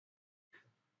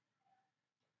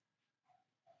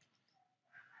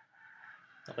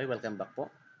Okay, welcome back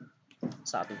po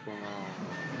sa ating pong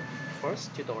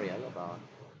first tutorial about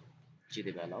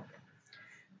Gdevelop.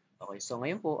 Okay, so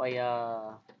ngayon po ay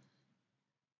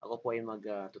ako po ay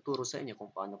magtuturo sa inyo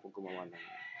kung paano po gumawa ng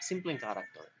simpleng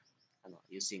character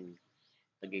using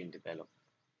the game develop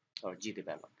or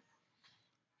Gdevelop.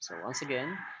 So once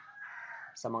again,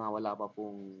 sa mga wala pa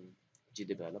pong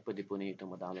Gdevelop, pwede po ninyo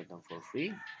itong ma-download ng for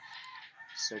free.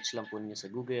 Search lang po ninyo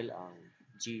sa Google ang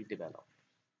Gdevelop.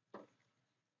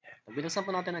 Pag binuksan po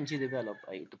natin ang Gdevelop,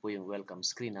 ay ito po yung welcome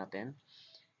screen natin.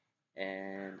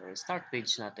 And or start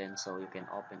page natin, so you can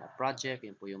open a project.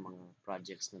 Yun po yung mga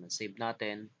projects na na-save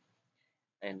natin,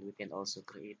 and we can also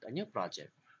create a new project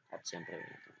at siyempre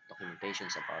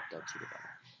documentations about the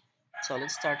Gdevelop. So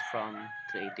let's start from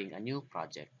creating a new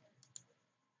project.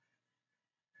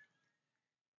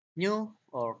 New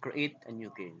or create a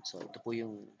new game. So ito po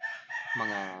yung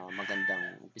mga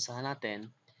magandang umpisahan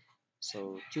natin.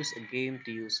 So choose a game to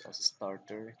use as a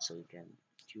starter. So you can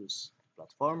choose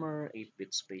platformer, 8-bit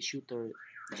space shooter,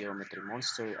 geometry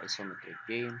monster, isometric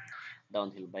game,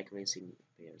 downhill bike racing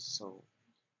pairs. So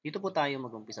dito po tayo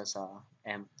mag-umpisa sa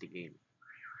empty game.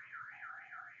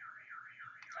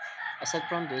 Aside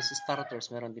from this,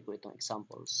 starters, meron din po itong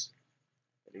examples.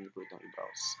 Pwede po itong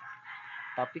i-browse.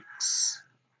 Topics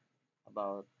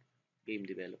about game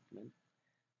development,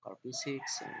 car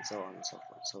physics, and so on and so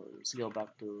forth. So let's go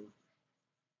back to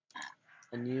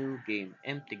a new game,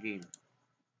 empty game.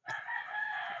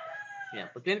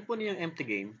 Yan. Pag click po niyo yung empty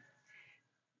game,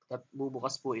 at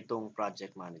bubukas po itong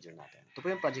project manager natin. Ito po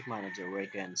yung project manager where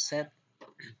you can set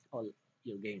all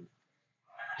your game.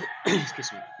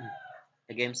 Excuse me.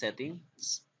 The game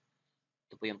settings.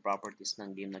 Ito po yung properties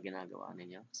ng game na ginagawa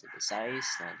ninyo. So the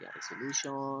size, the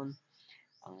resolution.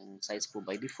 Ang size po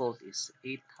by default is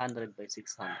 800 by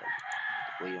 600.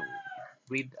 Ito po yung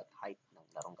width at height ng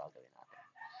larong gagawin natin.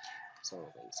 So,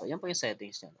 okay. So, yan po yung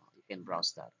settings niya. No? You can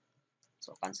browse that.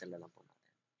 So, cancel na lang po natin.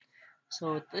 So,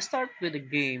 to start with the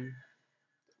game,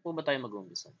 po ba tayo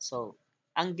mag-umpisa? So,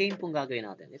 ang game pong gagawin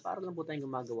natin, parang lang po tayong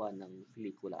gumagawa ng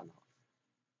pelikula. No?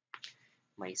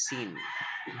 May scene.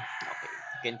 Okay.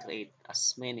 You can create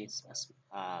as many scenes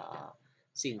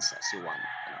as you want.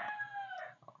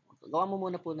 Gawa mo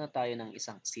muna po na tayo ng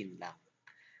isang scene lang.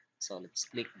 So, let's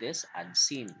click this, add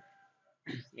scene.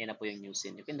 Yan na po yung new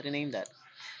scene. You can rename that.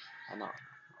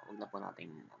 Huwag na po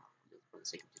natin for the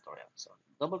sake of tutorial. So,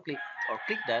 double click or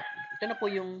click that. Ito na po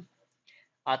yung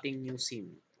ating new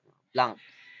scene. Blank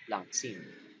scene.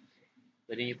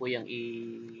 Pwede niyo po yung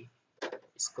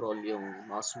i-scroll yung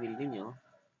mouse wheel niyo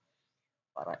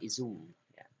para i-zoom.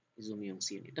 Yan. I-zoom yung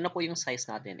scene. Ito na po yung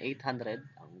size natin. 800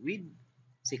 ang width,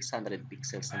 600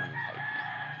 pixels naman yung height niya.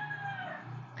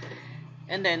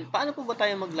 And then, paano po ba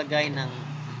tayo maglagay ng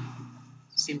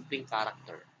simpleng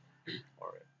character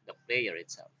or the player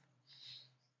itself?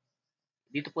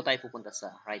 Dito po tayo pupunta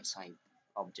sa right side,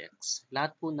 objects.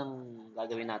 Lahat po ng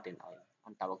gagawin natin ay,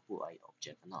 ang tawag po ay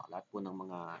object. Lahat po ng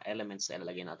mga elements na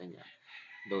ilalagay natin yan,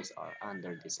 those are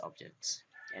under these objects.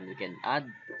 And we can add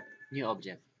new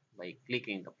object by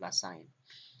clicking the plus sign.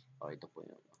 O ito po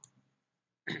yung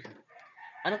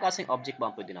anong klaseng object ba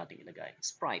ang pwede natin ilagay?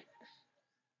 Sprite.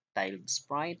 Tiled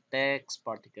sprite, text,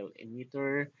 particle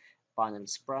emitter, panel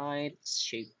sprite,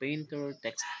 shape painter,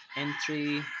 text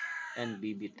entry, and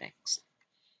BB text.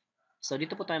 So,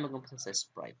 dito po tayo mag-umpisa sa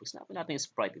sprite. Pag sinabi natin yung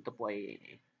sprite, ito po ay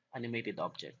animated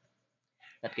object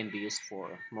that can be used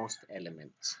for most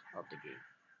elements of the game.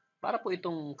 Para po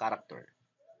itong character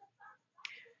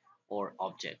or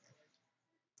object,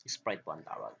 sprite po ang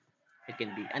tawag. It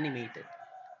can be animated.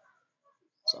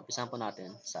 So, umpisahan po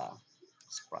natin sa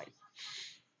sprite.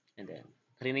 And then,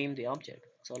 rename the object.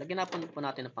 So, lagyan na po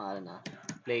natin ang pangalan na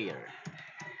player.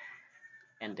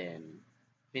 And then,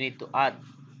 we need to add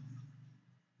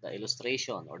the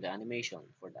illustration or the animation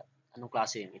for that. Anong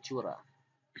klase yung itsura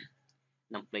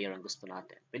ng player ang gusto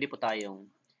natin. Pwede po tayong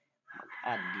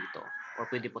mag-add dito. Or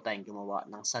pwede po tayong gumawa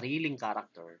ng sariling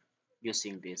character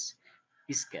using this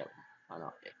Piskel.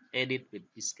 Edit with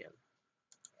Piskel.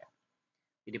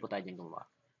 Pwede po tayo gumawa.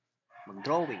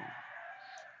 Mag-drawing.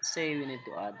 Say we need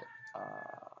to add a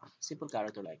simple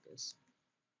character like this.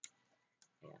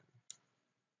 Ayan.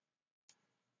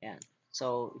 Ayan.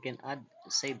 So, we can add,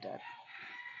 save that,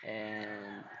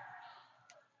 and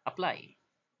apply.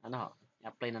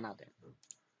 Apply na natin.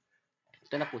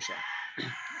 Ito na po siya.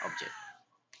 Object.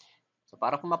 So,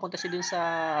 para po mapunta siya dun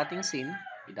sa ating scene,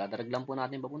 idadarag lang po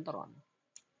natin papunta ron.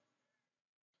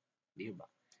 Di ba?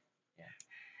 Ayan.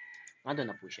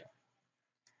 Nandun na po siya.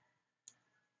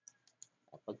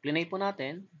 At pag play po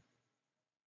natin,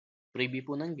 preview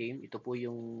po ng game, ito po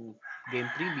yung game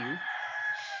preview.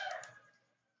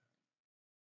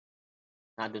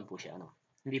 Nandun po siya, ano.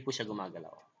 Hindi po siya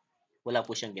gumagalaw. Wala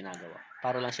po siyang ginagawa.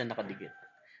 Para lang siya nakadikit.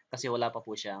 Kasi wala pa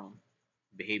po siyang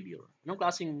behavior. Anong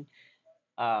klaseng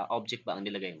object ba ang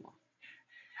nilagay mo?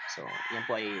 So, yan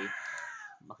po ay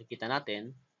makikita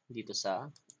natin dito sa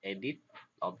edit,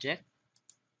 object.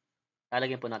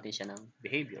 Lalagyan po natin siya ng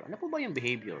behavior. Ano po ba yung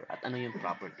behavior at ano yung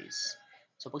properties?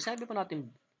 So, pag sabi po natin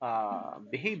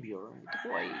behavior, ito po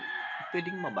ay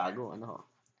pwedeng mabago. Ano?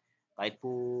 Kahit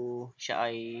po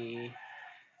siya ay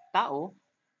tao,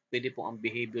 pwede po ang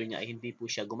behavior niya ay hindi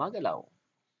po siya gumagalaw.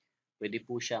 Pwede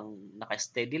po siyang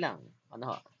naka-steady lang.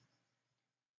 Ano?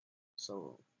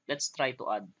 So, let's try to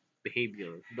add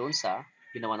behavior doon sa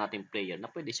ginawa nating player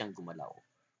na pwede siyang gumalaw.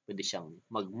 Pwede siyang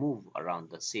mag-move around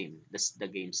the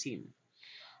game scene.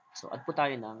 So, add po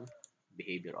tayo ng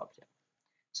behavior object.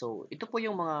 So, ito po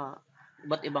yung mga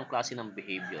iba't ibang klase ng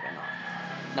behavior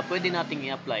na pwede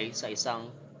nating i-apply sa isang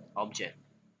object.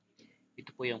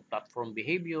 Ito po yung platform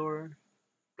behavior,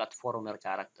 platformer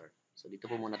character. So, dito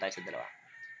po muna tayo sa dalawa.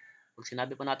 Pag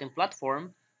sinabi po natin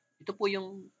platform, ito po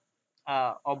yung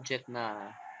object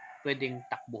na pwedeng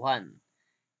takbuhan,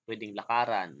 pwedeng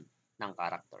lakaran ng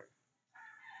character.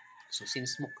 So,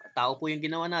 since tao po yung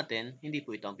ginawa natin, hindi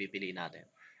po ito ang pipiliin natin.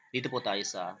 Dito po tayo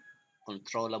sa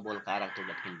controllable character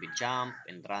that can be jump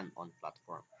and run on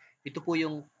platform. Ito po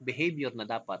yung behavior na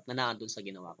dapat na naandun sa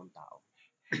ginawa kong tao.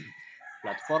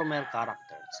 Platformer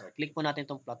character. So, click po natin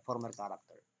itong platformer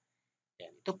character.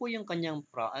 Yan. Ito po yung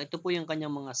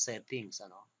kanyang mga settings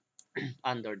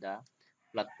under the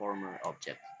platformer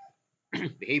object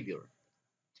behavior.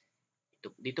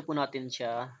 Dito po natin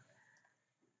siya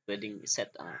pwedeng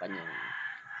set ang kanyang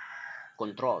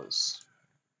controls.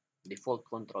 Default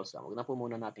controls lang. Huwag na po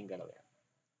muna natin galawin.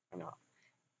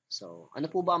 So, ano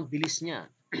po ba ang bilis niya?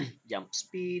 Jump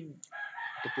speed.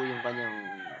 Ito po yung kanyang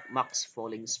max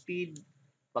falling speed.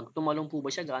 Pag tumalon po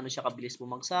ba siya, gaano siya kabilis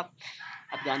bumagsak?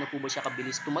 At gaano po ba siya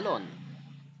kabilis tumalon?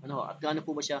 At gaano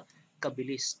po ba siya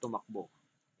kabilis tumakbo?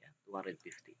 Yan,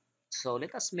 250. So,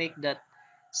 let us make that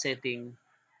setting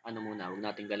muna, huwag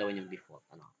natin galawin yung default.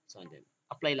 So, and then,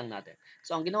 apply lang natin.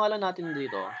 So, ang ginawa lang natin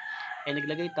dito, ay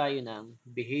naglagay tayo ng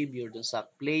behavior dun sa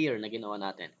player na ginawa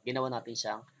natin. Ginawa natin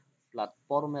siyang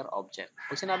platformer object.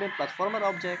 Pag sinabing platformer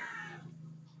object,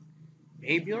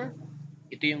 behavior,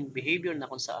 ito yung behavior na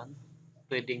kung saan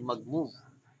pwedeng mag-move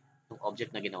yung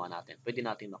object na ginawa natin. Pwede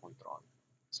natin makontrol.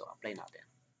 So, apply natin.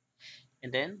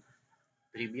 And then,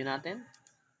 preview natin.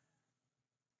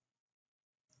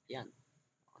 Yan.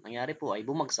 Ang nangyari po ay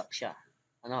bumagsak siya.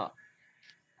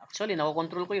 Actually,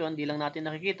 nakokontrol ko yun. Di lang natin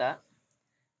nakikita.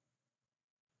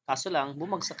 Kaso lang,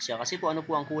 bumagsak siya kasi po ano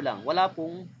po ang kulang. Wala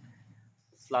pong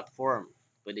platform.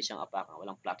 Pwede siyang apakan.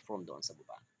 Walang platform doon sa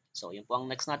baba. So, yun po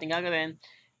ang next natin gagawin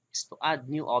is to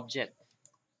add new object.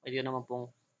 Pwede naman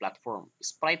pong platform.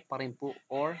 Sprite pa rin po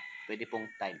or pwede pong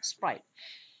tile sprite.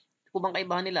 Ito po bang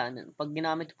kaibahan nila? Pag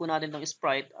ginamit po natin itong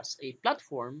sprite as a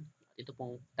platform, ito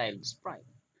pong tile sprite.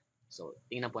 So,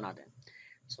 tingnan po natin.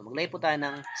 So, maglagay po tayo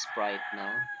ng sprite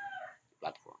na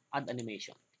platform. Add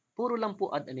animation. Puro lang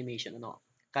po add animation.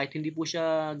 Kahit hindi po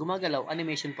siya gumagalaw,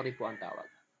 animation pa rin po ang tawag.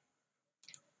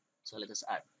 So, let us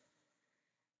add.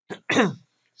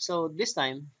 So, this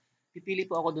time, pipili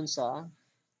po ako dun sa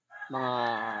mga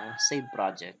save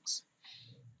projects.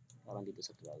 Parang dito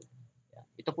sa 12. Yan.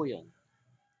 Ito po yun.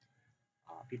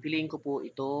 Pipiliin ko po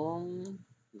itong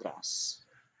grass.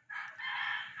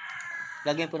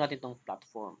 Lagyan po natin itong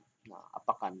platform na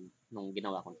apakan nung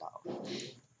ginawa kong tao.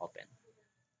 Open.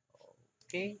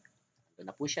 Okay. Ito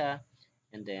na po siya.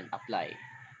 And then, apply.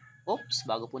 Oops,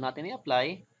 bago po natin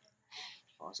i-apply,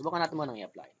 subukan natin muna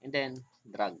i-apply. And then,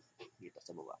 drag dito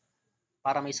sa baba.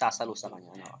 Para may sasalo sa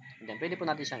kanya. And then, pwede po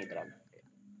natin siyang i-drag.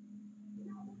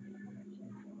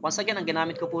 Once again, ang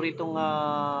ginamit ko po ritong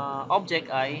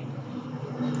object ay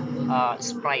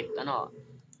sprite.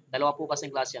 Dalawa po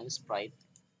kasing klase ang sprite.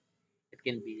 It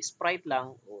can be sprite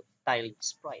lang o tiled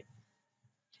sprite.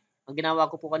 Ang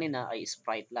ginawa ko po kanina ay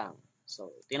sprite lang.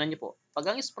 So, tingnan niyo po.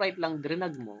 Pag ang sprite lang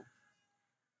drinag mo,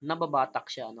 nababatak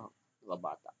siya.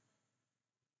 Nababatak.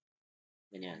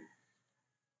 Ganyan.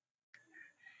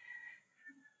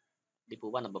 Di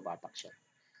po ba nababatak siya?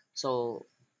 So,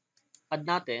 add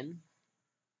natin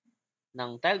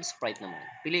ng tiled sprite naman.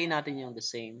 Piliin natin yung the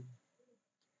same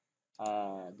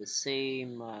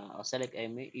select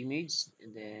image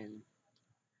and then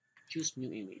choose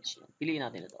new image. Piliin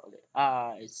natin ito ulit.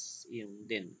 It's yung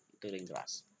din. Ito rin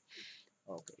grass.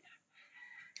 Okay.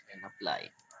 And apply.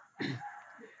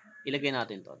 Ilagay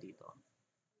natin to dito.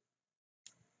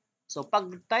 So,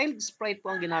 pag tiled sprite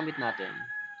po ang ginamit natin,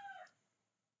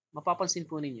 mapapansin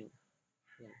po ninyo,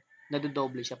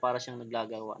 nadodoble siya para siyang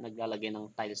naglalagay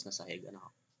ng tiles na sahig.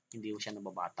 Hindi siya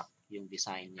nababatak yung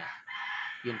design niya.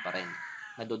 Yun pa rin.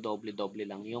 Nadodoble-doble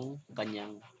lang yung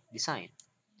kanyang design.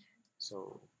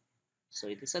 So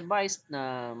it is advised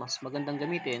na mas magandang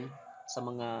gamitin sa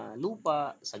mga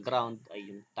lupa, sa ground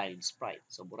ay yung tiled sprite.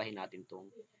 So burahin natin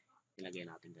itong nilagay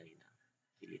natin kanina.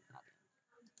 Delete natin.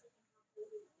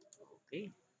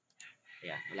 Okay.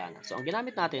 Ayan, wala na. So ang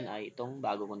ginamit natin ay itong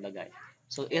bago kong lagay.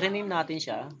 So i-rename natin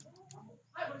siya.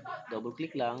 Double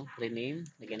click lang, rename,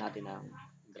 lagyan natin ng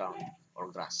ground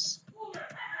or grass.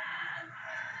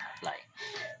 Apply.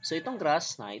 So itong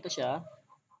grass na ito siya,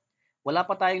 wala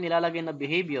pa tayong nilalagay na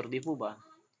behavior, di po ba?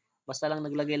 Basta lang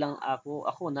naglagay lang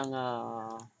ako ng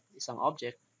isang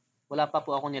object. Wala pa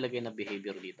po ako nilagay na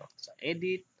behavior dito. Sa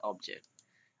edit, object.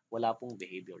 Wala pong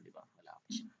behavior, di ba? Wala pa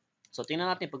siya. So tingnan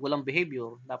natin pag walang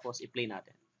behavior, tapos i-play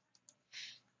natin.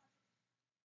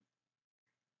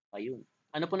 Ayun.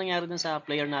 Ano po nangyari dun sa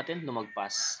player natin?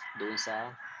 Lumagpas doon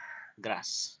sa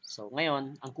grass. So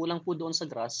ngayon, ang kulang po doon sa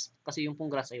grass, kasi yung pong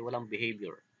grass ay walang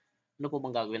behavior. Ano po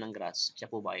bang gagawin ng grass?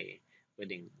 Siya po ba ay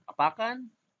pwedeng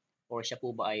apakan? Or siya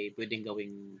po ba ay pwedeng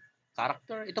gawing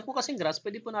character? Ito po kasing grass,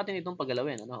 pwede po natin itong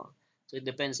pagalawin. Ano? So it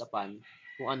depends upon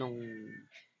kung anong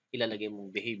ilalagay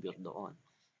mong behavior doon.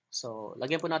 So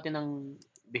lagyan po natin ng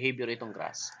behavior itong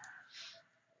grass.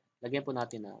 Lagyan po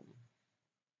natin ng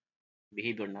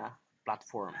behavior na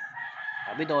platform.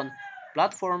 Sabi doon,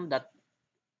 platform that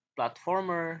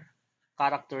platformer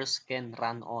characters can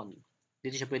run on.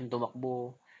 Dito siya pwedeng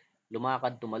tumakbo,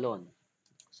 lumakad, tumalon.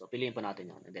 So piliin po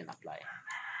natin yun and then apply.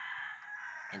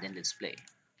 And then let's play.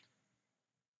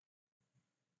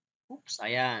 Oops,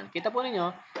 ayan. Kita po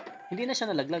ninyo, hindi na siya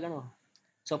nalaglag. Ano?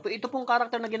 So ito pong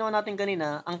character na ginawa natin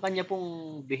kanina, ang kanya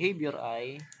pong behavior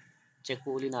ay, check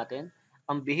po uli natin,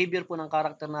 ang behavior po ng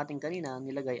character natin kanina,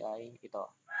 nilagay ay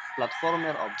ito,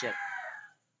 platformer object.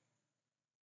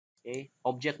 Okay?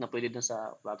 Object na pwede dun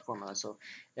sa platform. So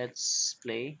let's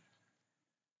play.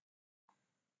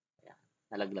 Ayan.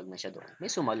 Nalaglag na siya doon.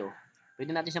 May sumalo.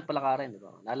 Pwede natin siyang palakarin.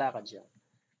 Diba? Nalakad siya.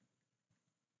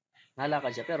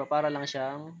 Pero para lang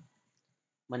siyang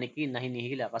manikin na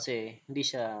hinihila kasi hindi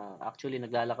siya actually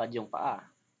naglalakad yung paa.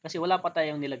 Kasi wala pa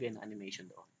tayong nilagay na animation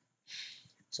doon.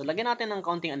 So, lagyan natin ng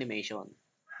counting animation.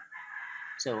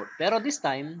 So, pero this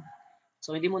time,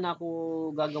 so hindi muna ako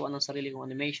gagawa ng sarili kong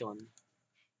animation.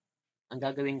 Ang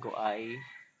gagawin ko ay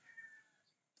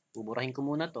buburahin ko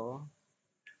muna to.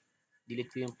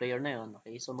 Delete ko yung player na yon.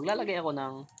 Okay? So, maglalagay ako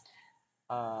ng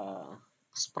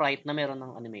sprite na meron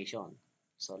ng animation.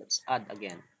 So, let's add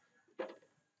again.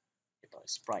 Ito,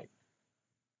 sprite.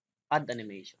 Add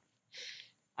animation.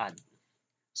 Add.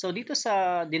 So, dito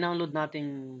sa dinownload nating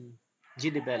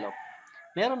Gdevelop,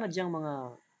 meron na diyang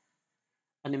mga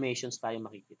animations tayo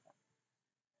makikita.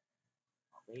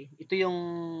 Okay? Ito yung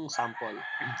sample.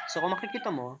 So, kung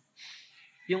makikita mo,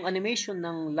 yung animation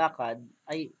ng lakad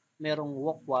ay merong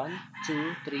walk 1,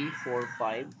 2, 3,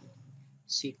 4, 5,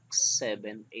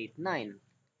 6, 7, 8, 9,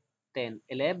 10,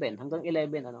 11. Hanggang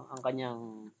 11 ano, ang kanyang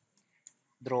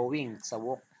drawing sa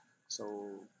walk. So,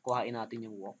 kuhain natin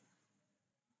yung walk.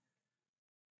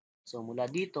 So, mula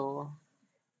dito,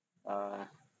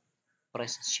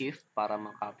 press shift para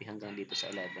makopy hanggang dito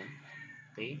sa 11.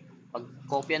 Okay? Pag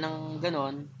kopya ng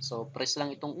ganon, so press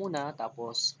lang itong una,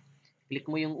 tapos click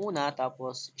mo yung una,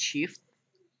 tapos shift,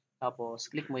 tapos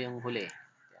click mo yung huli.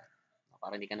 Yan.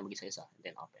 Para hindi ka na mag-isa-isa. And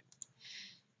then open.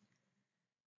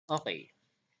 Okay.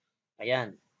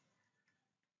 Ayan.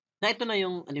 Na ito na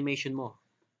yung animation mo.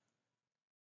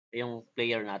 Yung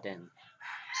player natin.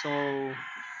 So,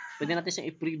 pwede natin siyang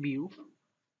i-preview.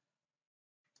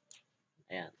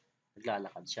 Ayan.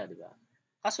 Naglalakad siya, di ba?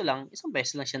 Kaso lang, isang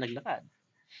beses lang siya naglakad.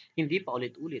 Hindi pa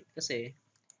ulit-ulit kasi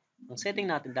ang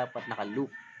setting natin dapat naka-loop.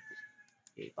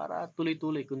 Okay? Para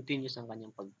tuloy-tuloy, continuous ang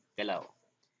kanyang paggalaw.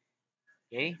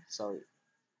 Okay? So,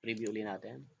 preview ulit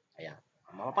natin. Ayan.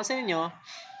 Mapapansin niyo,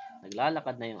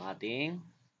 naglalakad na yung ating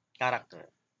character.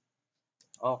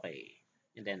 Okay.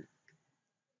 And then,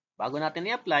 bago natin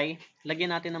i-apply,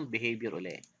 lagyan natin ng behavior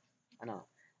ulit.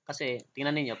 Ano? Kasi,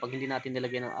 tingnan niyo pag hindi natin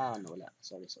nilagyan ng, wala.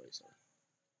 Sorry.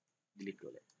 Delete ko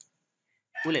ulit.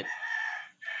 Ulit.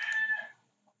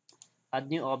 Add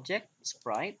new object,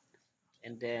 sprite,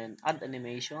 and then add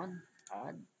animation,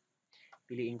 add.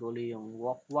 Piliin ko ulit yung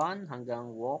walk 1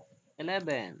 hanggang walk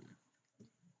 11.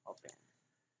 Open.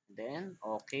 And then,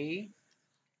 okay.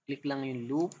 Click lang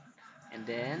yung loop, and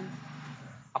then,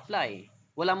 apply.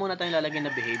 Wala muna tayong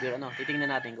lalagyan na behavior. Ano?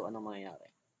 Titingnan natin kung ano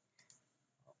mangyayari.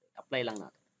 Okay. Apply lang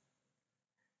natin.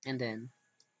 And then,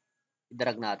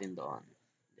 i-drag natin doon.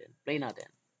 Then, play natin.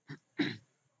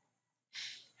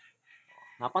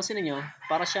 Napansin niyo,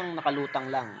 para siyang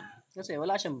nakalutang lang. Kasi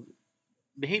wala siyang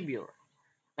behavior.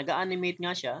 nag-animate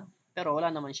nga siya, pero wala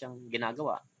naman siyang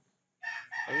ginagawa.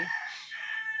 Okay?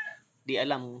 Di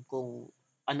alam kung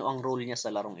ano ang role niya sa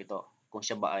larong ito. Kung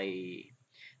siya ba ay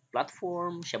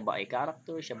platform, siya ba ay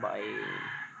character, siya ba ay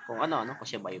kung ano, kung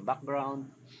siya ba ay background.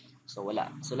 So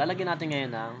wala. So lalagyan natin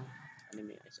ngayon ng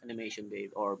animation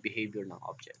or behavior ng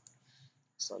object.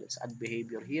 So let's add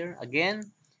behavior here. Again,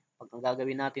 pag ang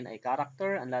gagawin natin ay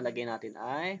character, ang lalagay natin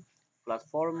ay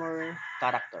platformer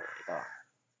character. Ito.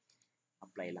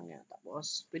 Apply lang yan.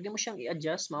 Tapos, pwede mo siyang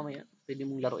i-adjust mamaya. Pwede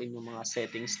mong laruin yung mga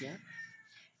settings niya.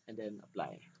 And then,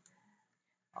 apply.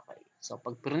 Okay. So,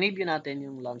 pag preview natin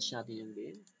yung launch natin yung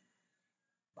game,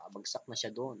 babagsak na siya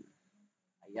doon.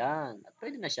 Ayan. At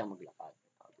pwede na siya maglakad.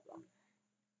 Diba?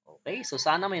 Okay. So,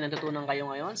 sana may natutunan kayo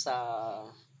ngayon sa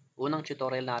unang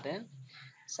tutorial natin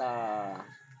sa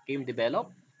Game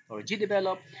Develop or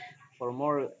Gdevelop. For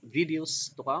more videos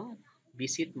to come,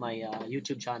 visit my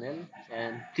YouTube channel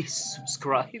and please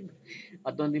subscribe.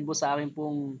 At doon din po sa akin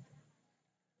pong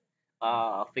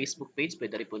Facebook page,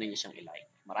 pwede rin po ninyo siyang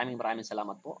i-like. Maraming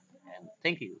salamat po and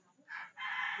thank you.